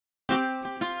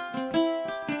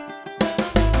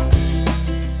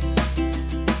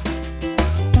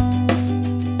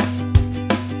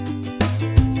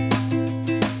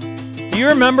you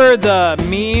remember the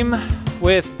meme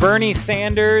with Bernie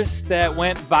Sanders that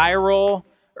went viral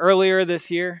earlier this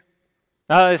year?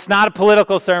 It's not a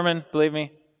political sermon, believe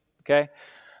me, okay?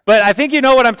 But I think you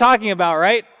know what I'm talking about,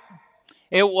 right?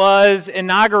 It was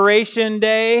Inauguration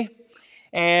Day,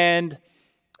 and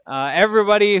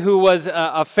everybody who was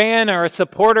a fan or a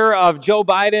supporter of Joe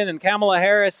Biden and Kamala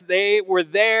Harris, they were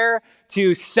there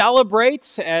to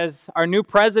celebrate as our new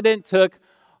president took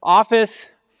office.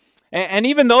 And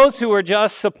even those who were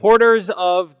just supporters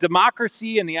of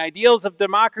democracy and the ideals of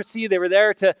democracy, they were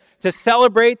there to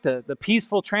celebrate the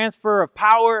peaceful transfer of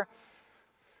power.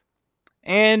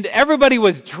 And everybody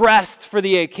was dressed for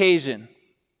the occasion.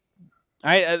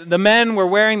 Right? The men were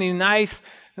wearing these nice,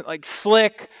 like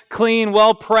slick, clean,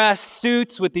 well-pressed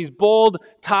suits with these bold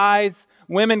ties.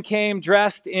 Women came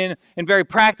dressed in very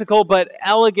practical but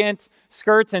elegant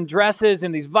skirts and dresses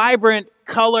in these vibrant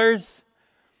colors.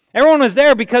 Everyone was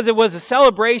there because it was a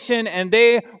celebration, and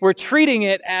they were treating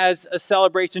it as a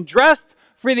celebration, dressed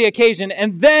for the occasion.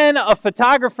 And then a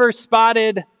photographer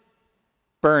spotted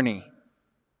Bernie.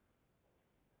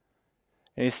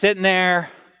 And he's sitting there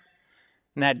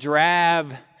in that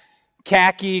drab,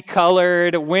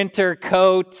 khaki-colored winter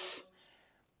coat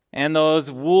and those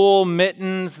wool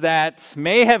mittens that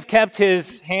may have kept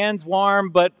his hands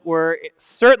warm, but were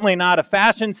certainly not a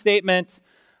fashion statement,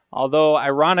 although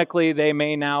ironically they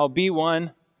may now be one.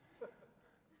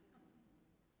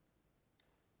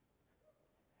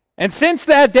 And since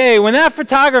that day, when that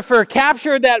photographer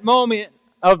captured that moment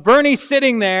of Bernie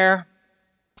sitting there,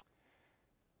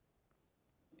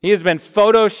 he has been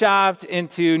photoshopped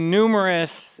into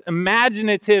numerous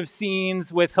imaginative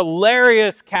scenes with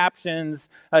hilarious captions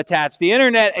attached. The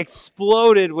internet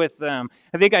exploded with them.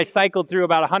 I think I cycled through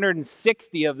about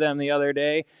 160 of them the other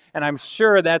day, and I'm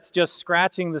sure that's just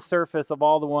scratching the surface of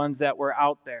all the ones that were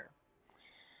out there.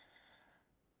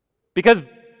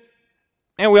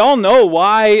 And we all know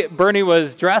why Bernie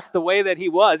was dressed the way that he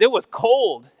was. It was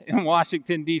cold in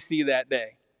Washington, D.C. that day.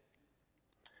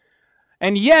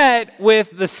 And yet,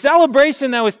 with the celebration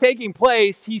that was taking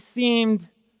place, he seemed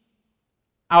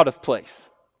out of place.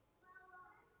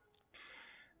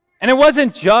 And it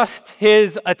wasn't just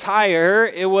his attire,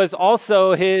 it was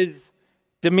also his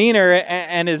demeanor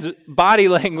and his body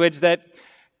language that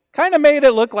kind of made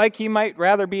it look like he might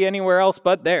rather be anywhere else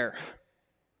but there.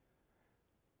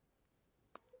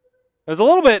 It was a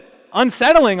little bit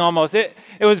unsettling almost. It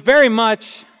was very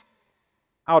much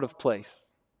out of place.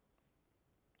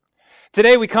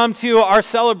 Today we come to our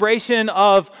celebration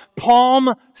of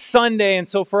Palm Sunday. And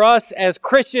so for us as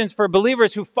Christians, for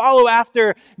believers who follow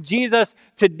after Jesus,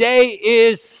 today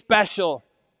is special.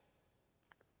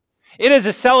 It is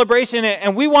a celebration,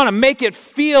 and we want to make it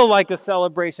feel like a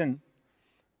celebration.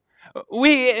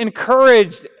 We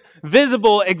encouraged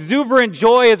visible, exuberant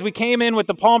joy as we came in with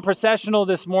the Palm Processional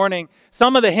this morning.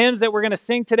 Some of the hymns that we're going to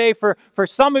sing today, for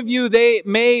some of you, they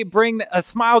may bring a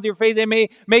smile to your face. They may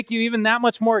make you even that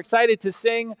much more excited to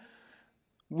sing.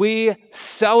 We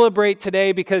celebrate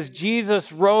today because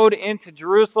Jesus rode into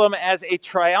Jerusalem as a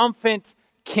triumphant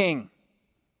king.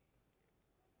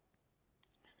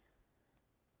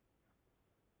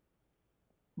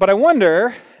 But I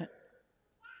wonder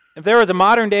if there was a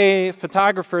modern day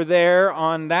photographer there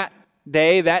on that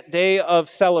day of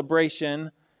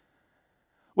celebration,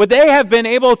 would they have been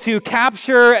able to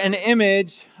capture an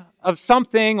image of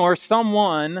something or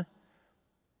someone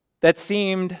that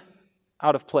seemed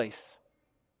out of place?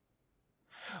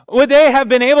 Would they have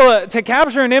been able to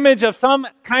capture an image of some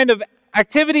kind of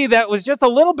activity that was just a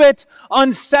little bit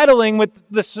unsettling with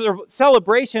the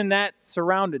celebration that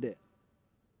surrounded it?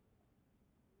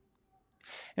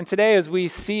 And today, as we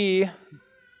see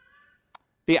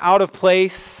the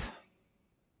out-of-place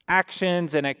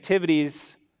actions and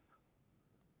activities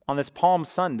on this Palm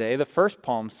Sunday, the first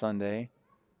Palm Sunday,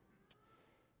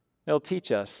 it'll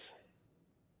teach us.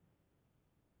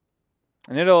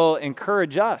 And it'll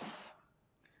encourage us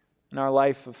in our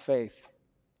life of faith.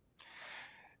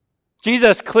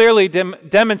 Jesus clearly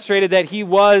demonstrated that he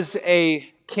was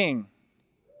a king.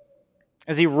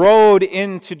 As he rode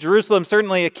into Jerusalem,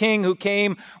 certainly a king who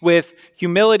came with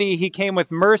humility, he came with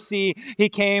mercy, he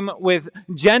came with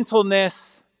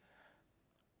gentleness.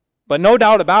 But no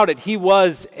doubt about it, he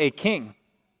was a king.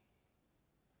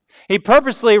 He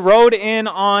purposely rode in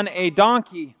on a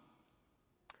donkey,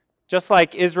 just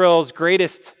like Israel's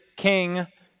greatest king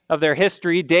of their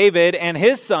history, David, and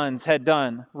his sons had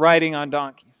done, riding on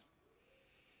donkeys.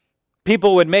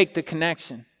 People would make the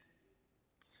connection.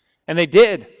 And they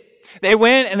did. They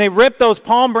went and they ripped those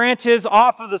palm branches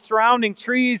off of the surrounding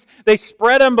trees. They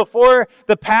spread them before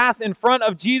the path in front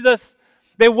of Jesus.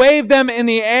 They waved them in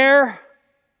the air.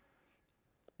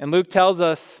 And Luke tells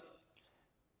us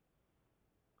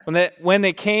when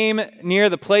they came near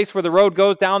the place where the road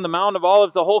goes down the Mount of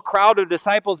Olives, the whole crowd of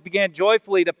disciples began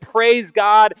joyfully to praise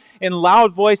God in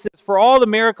loud voices for all the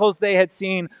miracles they had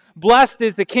seen. Blessed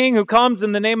is the King who comes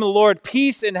in the name of the Lord,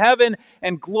 peace in heaven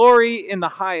and glory in the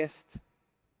highest.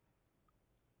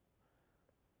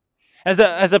 As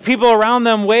the people around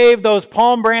them waved those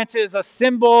palm branches, a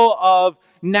symbol of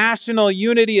national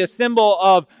unity, a symbol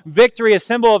of victory, a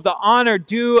symbol of the honor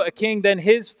due a king, then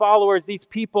his followers, these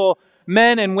people,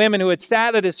 men and women who had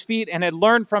sat at his feet and had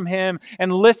learned from him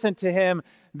and listened to him,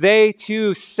 they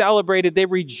too celebrated. They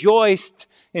rejoiced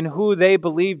in who they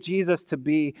believed Jesus to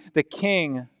be, the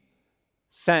king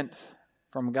sent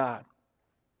from God.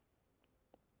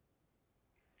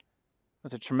 It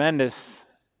was a tremendous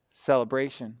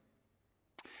celebration.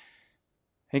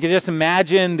 You can just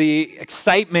imagine the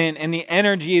excitement and the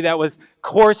energy that was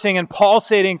coursing and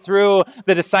pulsating through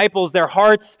the disciples, their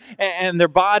hearts and their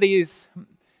bodies,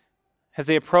 as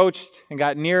they approached and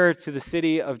got nearer to the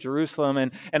city of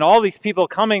Jerusalem, and all these people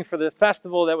coming for the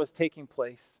festival that was taking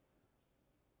place.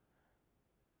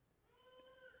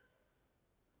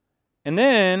 And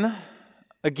then,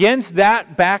 against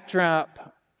that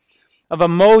backdrop of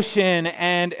emotion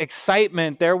and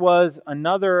excitement, there was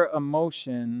another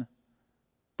emotion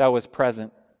that was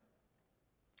present.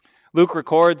 Luke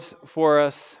records for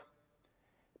us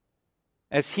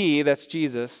as that's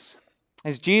Jesus,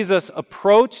 as Jesus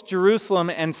approached Jerusalem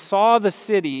and saw the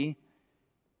city,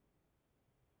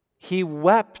 he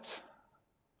wept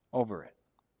over it.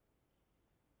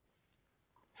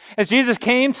 As Jesus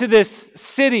came to this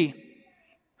city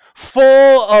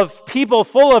full of people,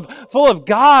 full of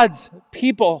God's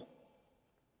people,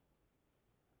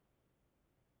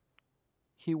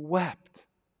 he wept.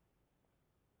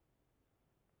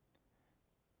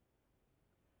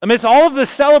 Amidst all of the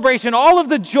celebration, all of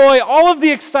the joy, all of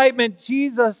the excitement,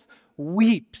 Jesus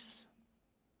weeps.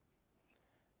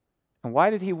 And why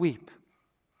did he weep?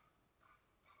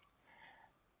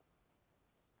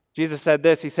 Jesus said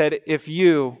this, he said, if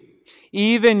you,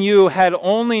 even you, had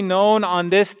only known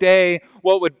on this day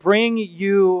what would bring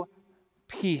you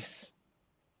peace.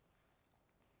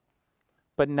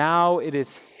 But now it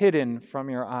is hidden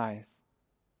from your eyes.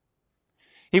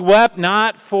 He wept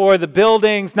not for the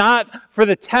buildings, not for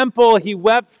the temple. He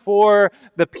wept for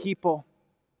the people.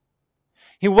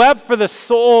 He wept for the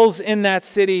souls in that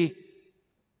city.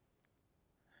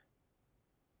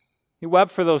 He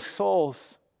wept for those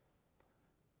souls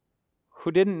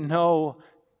who didn't know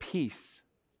peace.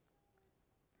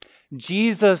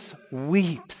 Jesus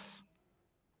weeps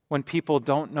when people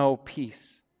don't know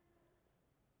peace.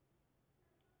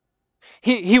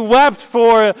 He wept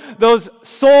for those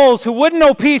souls who wouldn't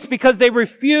know peace because they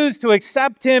refused to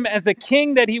accept him as the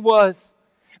king that he was,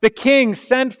 the king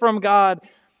sent from God.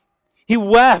 He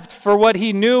wept for what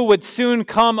he knew would soon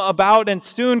come about and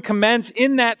soon commence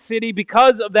in that city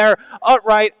because of their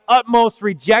outright, utmost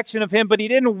rejection of him. But he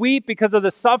didn't weep because of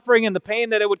the suffering and the pain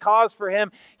that it would cause for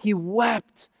him. He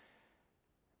wept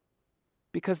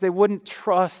because they wouldn't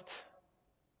trust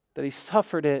that he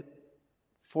suffered it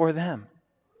for them.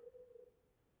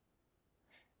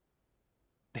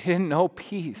 They didn't know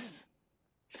peace.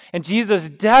 And Jesus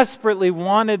desperately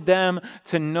wanted them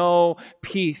to know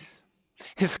peace.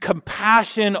 His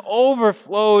compassion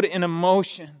overflowed in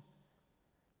emotion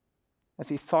as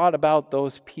he thought about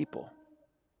those people.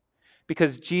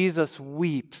 Because Jesus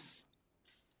weeps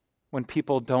when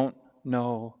people don't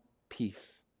know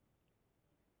peace.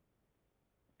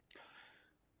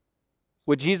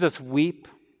 Would Jesus weep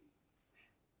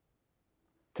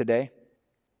today?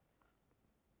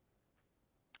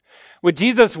 Would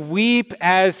Jesus weep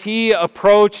as he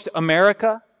approached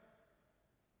America,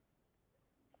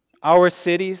 our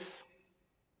cities,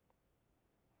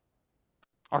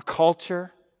 our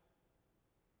culture,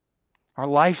 our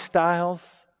lifestyles,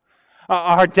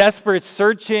 our desperate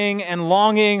searching and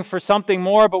longing for something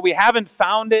more, but we haven't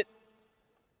found it?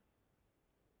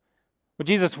 Would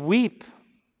Jesus weep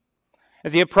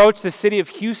as he approached the city of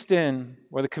Houston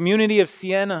or the community of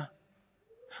Siena?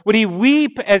 Would he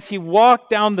weep as he walked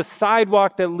down the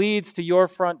sidewalk that leads to your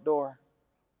front door?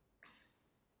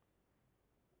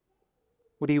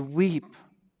 Would he weep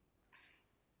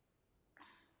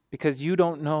because you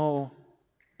don't know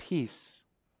peace?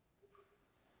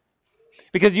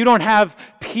 Because you don't have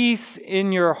peace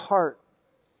in your heart?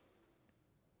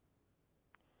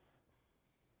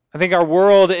 I think our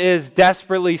world is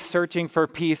desperately searching for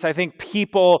peace. I think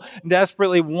people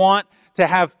desperately want to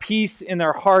have peace in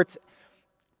their hearts.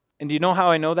 And do you know how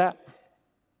I know that?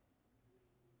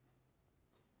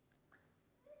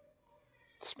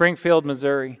 Springfield,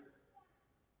 Missouri.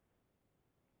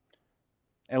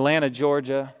 Atlanta,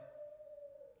 Georgia,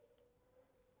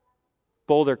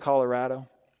 Boulder, Colorado.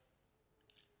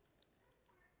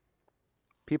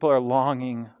 People are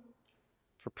longing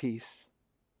for peace.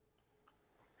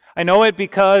 I know it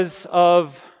because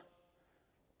of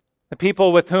the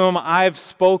people with whom I've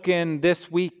spoken this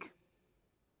week,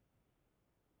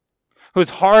 whose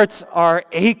hearts are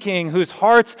aching, whose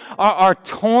hearts are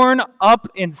torn up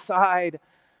inside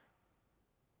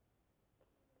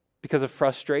because of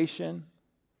frustration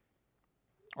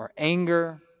or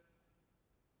anger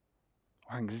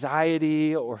or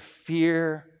anxiety or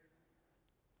fear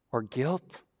or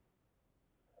guilt.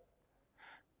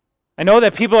 I know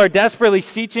that people are desperately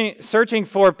searching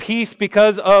for peace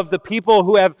because of the people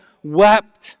who have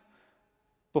wept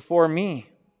before me.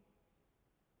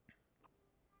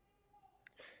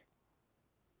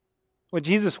 Would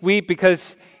Jesus weep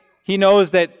because he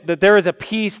knows that there is a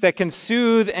peace that can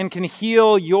soothe and can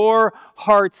heal your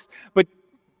hearts, but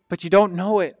you don't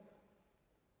know it.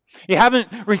 You haven't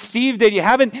received it. You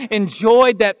haven't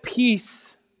enjoyed that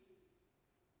peace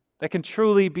that can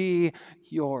truly be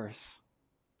yours.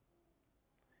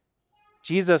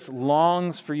 Jesus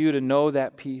longs for you to know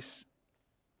that peace.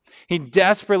 He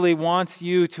desperately wants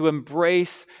you to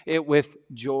embrace it with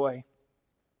joy.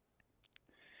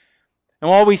 And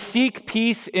while we seek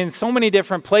peace in so many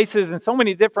different places, in so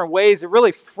many different ways, it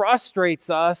really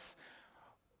frustrates us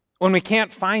when we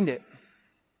can't find it.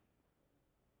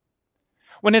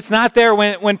 When it's not there,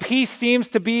 when peace seems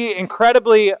to be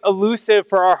incredibly elusive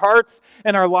for our hearts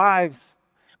and our lives.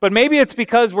 But maybe it's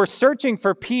because we're searching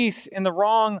for peace in the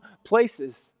wrong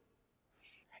places.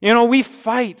 You know, we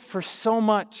fight for so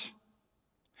much.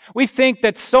 We think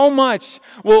that so much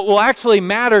will actually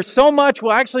matter, so much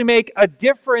will actually make a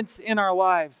difference in our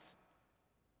lives.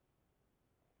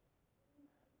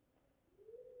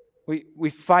 We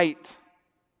fight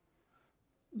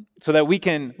so that we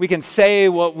can say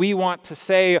what we want to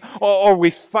say, or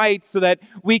we fight so that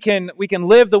we can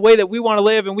live the way that we want to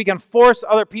live, and we can force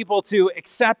other people to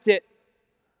accept it.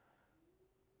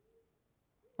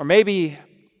 Or maybe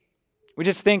we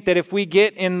just think that if we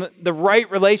get in the right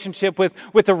relationship with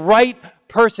the right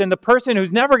person, the person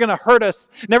who's never going to hurt us,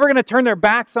 never going to turn their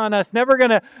backs on us, never going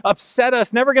to upset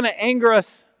us, never going to anger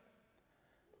us,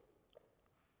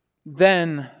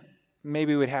 then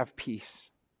maybe we'd have peace.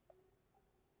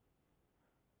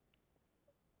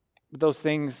 But those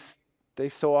things, they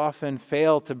so often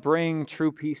fail to bring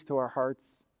true peace to our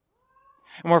hearts.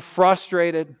 And we're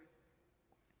frustrated.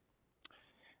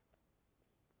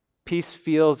 Peace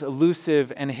feels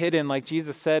elusive and hidden. Like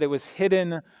Jesus said, it was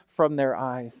hidden from their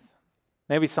eyes.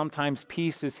 Maybe sometimes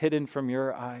peace is hidden from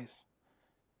your eyes.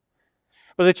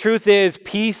 But the truth is,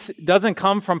 peace doesn't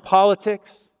come from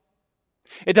politics.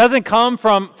 It doesn't come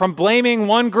from blaming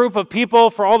one group of people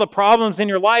for all the problems in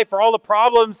your life or all the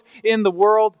problems in the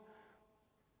world.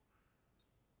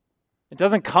 It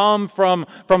doesn't come from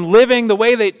living the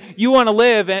way that you want to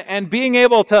live and being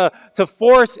able to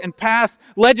force and pass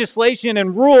legislation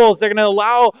and rules that are going to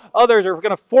allow others, or going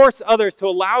to force others to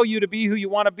allow you to be who you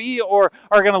want to be, or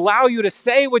are going to allow you to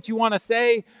say what you want to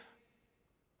say.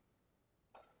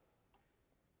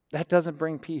 That doesn't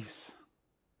bring peace.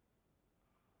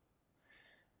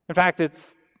 In fact,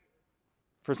 it's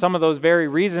for some of those very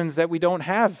reasons that we don't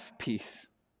have peace.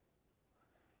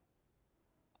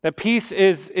 That peace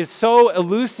is so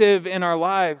elusive in our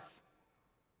lives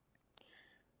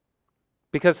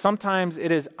because sometimes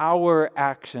it is our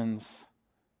actions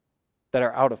that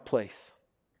are out of place.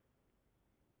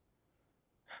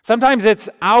 Sometimes it's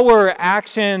our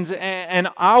actions and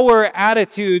our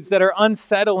attitudes that are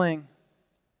unsettling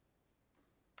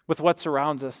with what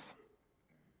surrounds us.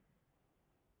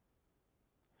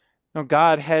 Now,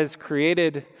 God has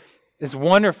created this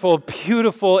wonderful,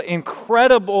 beautiful,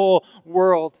 incredible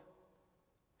world.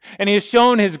 And He has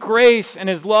shown His grace and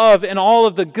His love and all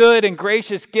of the good and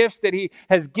gracious gifts that He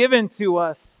has given to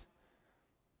us.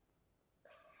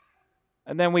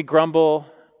 And then we grumble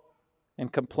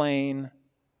and complain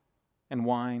and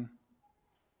whine.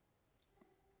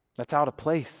 That's out of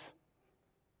place.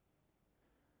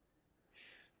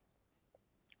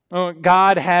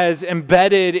 God has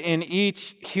embedded in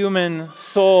each human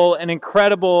soul an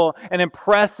incredible and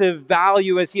impressive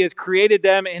value as He has created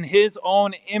them in His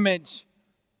own image.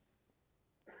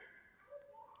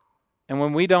 And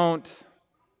when we don't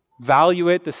value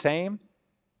it the same,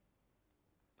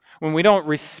 when we don't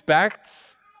respect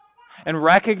and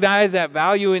recognize that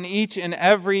value in each and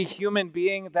every human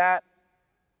being, that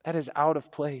is out of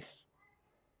place.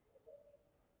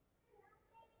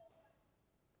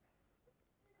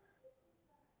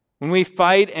 When we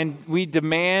fight and we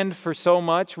demand for so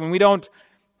much, when we don't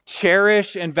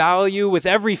cherish and value with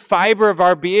every fiber of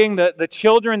our being, the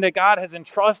children that God has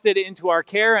entrusted into our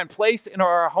care and placed in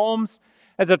our homes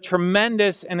as a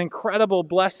tremendous and incredible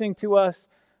blessing to us,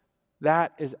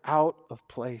 that is out of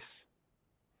place.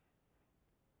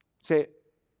 Say,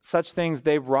 such things,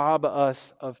 they rob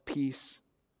us of peace.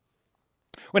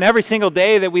 When every single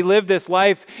day that we live this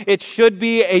life, it should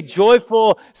be a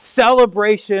joyful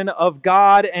celebration of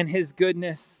God and His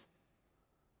goodness.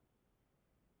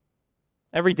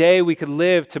 Every day we could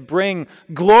live to bring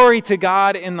glory to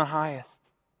God in the highest.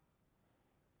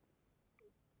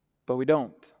 But we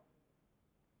don't.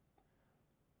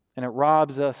 And it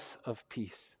robs us of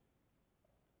peace.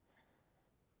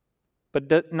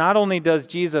 But not only does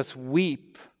Jesus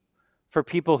weep for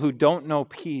people who don't know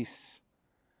peace,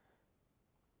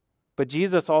 but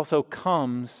Jesus also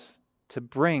comes to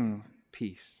bring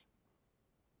peace.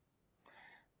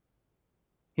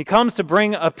 He comes to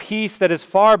bring a peace that is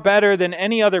far better than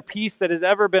any other peace that has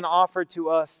ever been offered to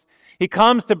us. He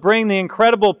comes to bring the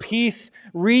incredible peace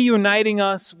reuniting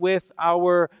us with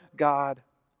our God.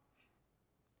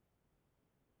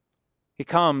 He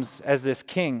comes as this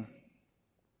king,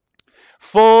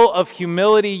 full of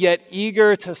humility yet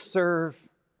eager to serve,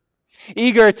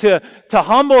 eager to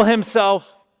humble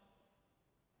himself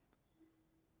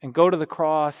and go to the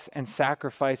cross and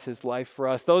sacrifice his life for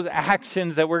us. Those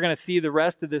actions that we're going to see the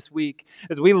rest of this week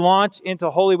as we launch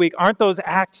into Holy Week, aren't those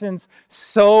actions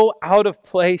so out of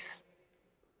place?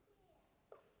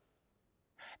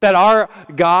 That our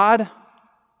God,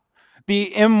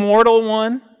 the immortal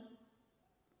one,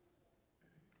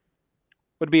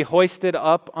 would be hoisted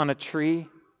up on a tree,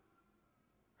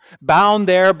 bound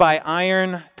there by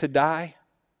iron to die.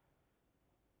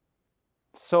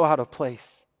 So out of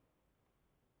place.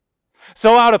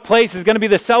 So out of place is going to be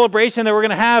the celebration that we're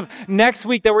going to have next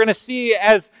week, that we're going to see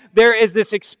as there is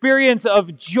this experience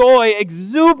of joy,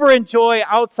 exuberant joy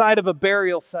outside of a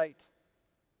burial site.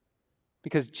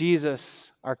 Because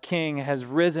Jesus, our King, has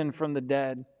risen from the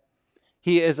dead.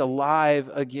 He is alive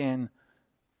again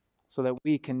so that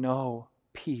we can know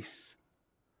peace.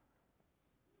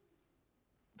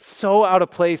 So out of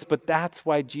place, but that's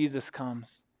why Jesus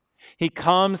comes. He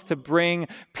comes to bring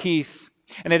peace.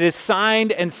 And it is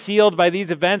signed and sealed by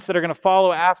these events that are going to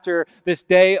follow after this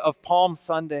day of Palm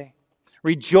Sunday.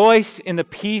 Rejoice in the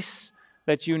peace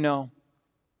that you know.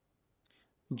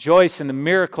 Rejoice in the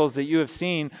miracles that you have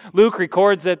seen. Luke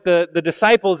records that the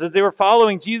disciples, as they were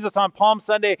following Jesus on Palm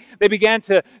Sunday, they began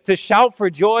to shout for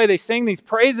joy. They sang these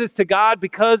praises to God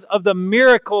because of the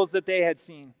miracles that they had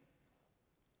seen.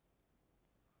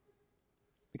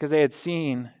 Because they had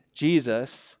seen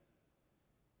Jesus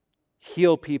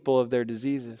heal people of their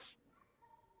diseases,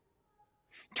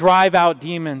 drive out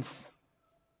demons,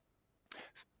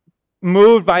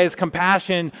 moved by His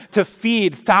compassion to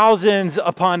feed thousands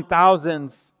upon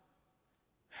thousands,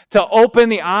 to open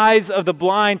the eyes of the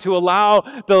blind, to allow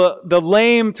the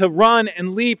lame to run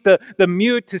and leap, the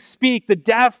mute to speak, the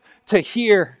deaf to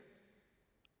hear.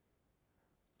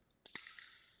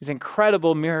 These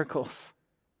incredible miracles,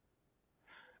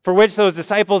 for which those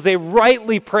disciples, they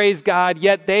rightly praised God,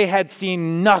 yet they had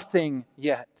seen nothing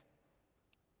yet.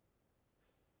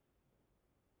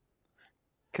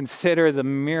 Consider the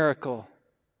miracle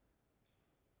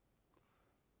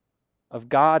of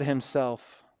God Himself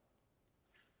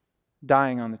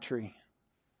dying on the tree.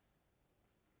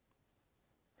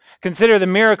 Consider the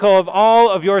miracle of all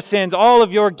of your sins, all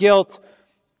of your guilt,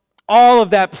 all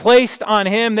of that placed on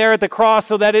Him there at the cross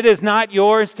so that it is not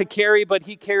yours to carry, but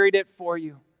He carried it for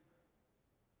you.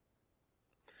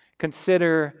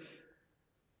 Consider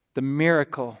the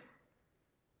miracle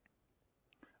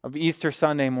of Easter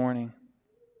Sunday morning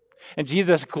and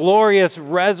Jesus' glorious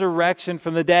resurrection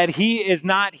from the dead. He is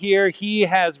not here. He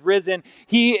has risen.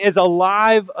 He is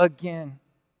alive again.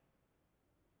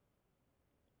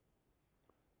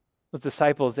 Those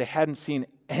disciples, they hadn't seen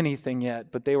anything yet,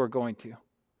 but they were going to.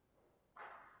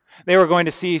 They were going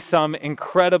to see some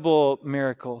incredible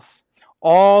miracles,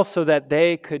 all so that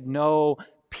they could know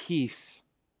peace.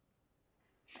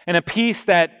 And a peace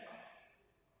that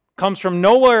comes from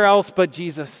nowhere else but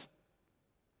Jesus.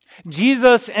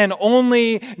 Jesus and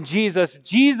only Jesus.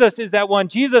 Jesus is that one.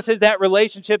 Jesus is that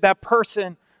relationship, that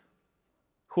person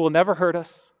who will never hurt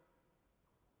us,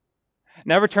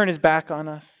 never turn His back on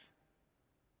us,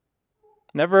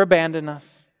 never abandon us,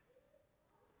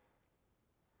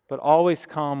 but always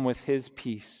come with His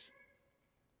peace.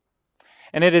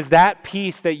 And it is that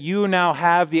peace that you now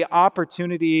have the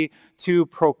opportunity to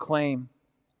proclaim.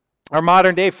 Our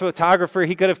modern day photographer,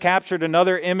 he could have captured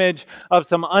another image of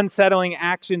some unsettling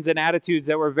actions and attitudes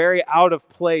that were very out of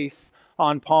place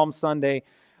on Palm Sunday.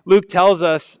 Luke tells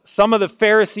us some of the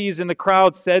Pharisees in the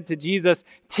crowd said to Jesus,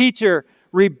 "Teacher,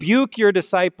 rebuke your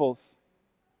disciples."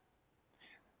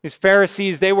 These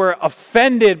Pharisees, they were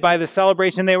offended by the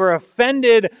celebration. They were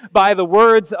offended by the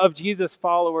words of Jesus'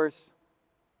 followers.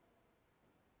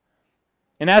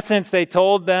 In essence, they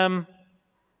told them,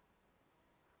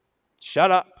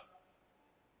 "Shut up.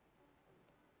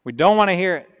 We don't want to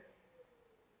hear it."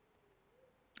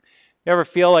 You ever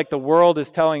feel like the world is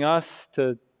telling us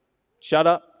to shut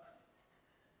up?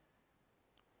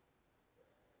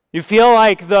 You feel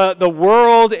like the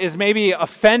world is maybe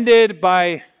offended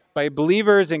by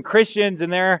believers and Christians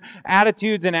and their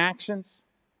attitudes and actions?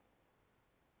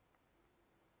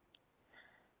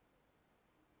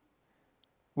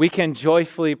 We can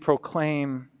joyfully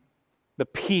proclaim the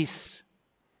peace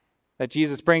that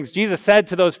Jesus brings. Jesus said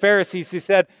to those Pharisees, He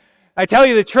said, "I tell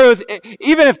you the truth,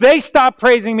 even if they stop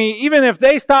praising me, even if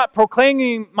they stop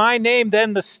proclaiming my name,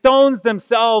 then the stones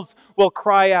themselves will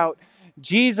cry out."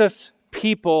 Jesus'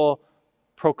 people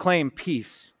proclaim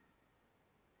peace.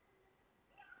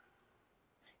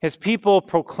 His people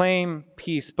proclaim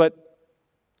peace, but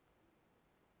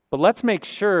let's make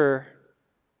sure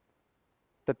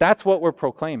that that's what we're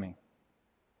proclaiming.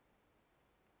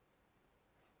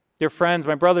 Dear friends,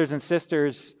 my brothers and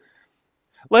sisters,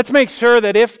 let's make sure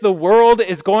that if the world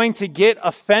is going to get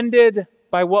offended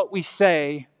by what we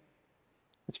say,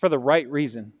 it's for the right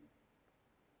reason.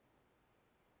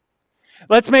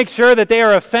 Let's make sure that they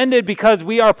are offended because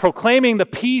we are proclaiming the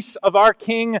peace of our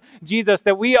King Jesus,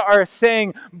 that we are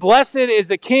saying, "Blessed is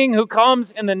the King who comes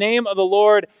in the name of the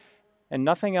Lord," and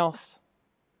nothing else.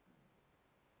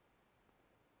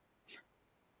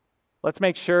 Let's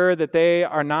make sure that they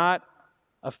are not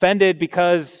offended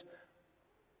because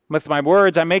with my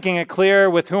words I'm making it clear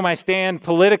with whom I stand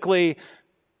politically,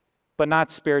 but not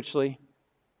spiritually.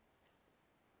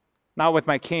 Not with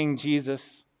my King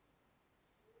Jesus.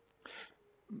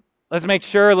 Let's make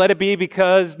sure, let it be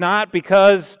not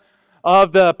because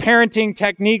of the parenting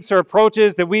techniques or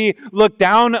approaches that we look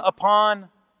down upon,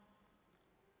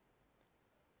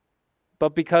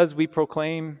 but because we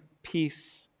proclaim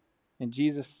peace in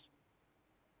Jesus.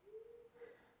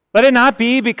 Let it not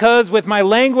be because with my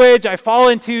language I fall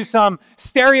into some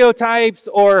stereotypes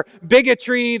or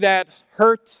bigotry that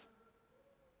hurt,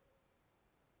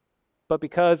 but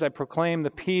because I proclaim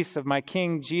the peace of my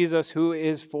King Jesus, who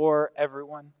is for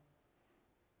everyone.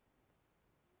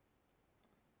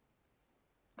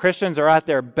 Christians are at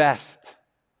their best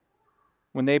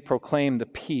when they proclaim the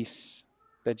peace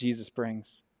that Jesus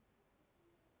brings.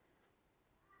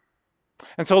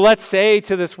 And so let's say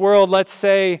to this world, let's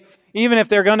say, even if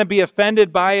they're going to be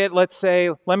offended by it, let's say,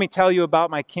 "Let me tell you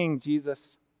about my King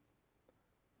Jesus.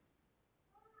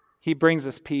 He brings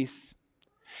us peace.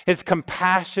 His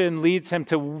compassion leads Him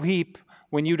to weep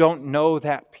when you don't know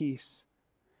that peace.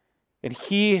 And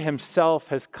He Himself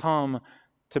has come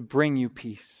to bring you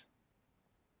peace."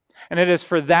 And it is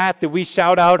for that we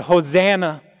shout out,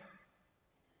 "Hosanna!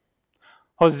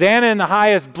 Hosanna in the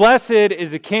highest. Blessed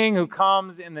is the King who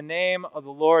comes in the name of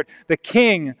the Lord." The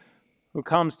King who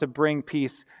comes to bring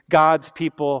peace. God's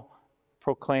people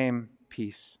proclaim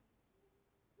peace.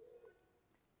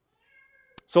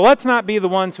 So let's not be the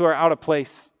ones who are out of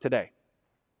place today.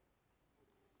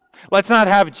 Let's not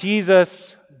have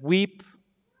Jesus weep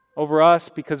over us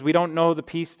because we don't know the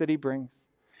peace that He brings.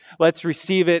 Let's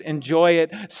receive it, enjoy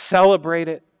it, celebrate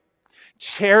it,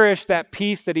 cherish that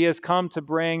peace that He has come to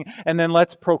bring, and then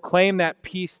let's proclaim that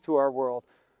peace to our world.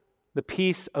 The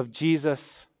peace of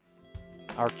Jesus,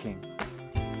 our King.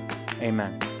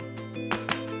 Amen.